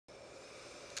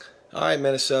All right,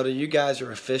 Minnesota, you guys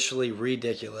are officially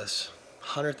ridiculous.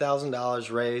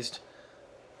 $100,000 raised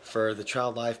for the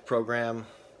Child Life Program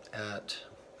at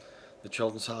the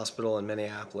Children's Hospital in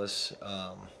Minneapolis.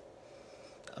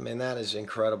 That is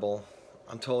incredible.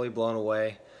 I'm totally blown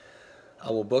away.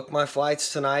 I will book my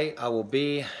flights tonight. I will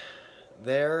be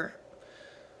there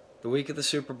the week of the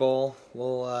Super Bowl.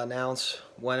 We'll announce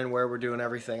when and where we're doing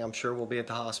everything. I'm sure we'll be at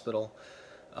the hospital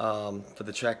for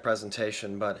the check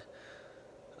presentation, but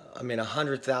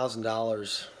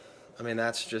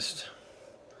 $100,000.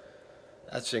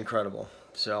 That's incredible.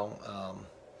 So,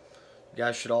 you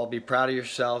guys should all be proud of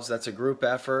yourselves. That's a group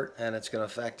effort, and it's going to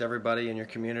affect everybody in your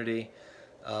community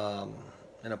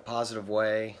in a positive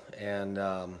way. And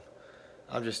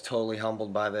I'm just totally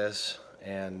humbled by this.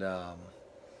 And I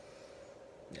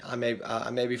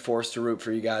may be forced to root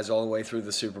for you guys all the way through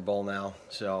the Super Bowl now.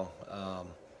 So,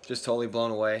 just totally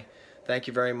blown away. Thank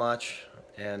you very much,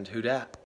 and who dat?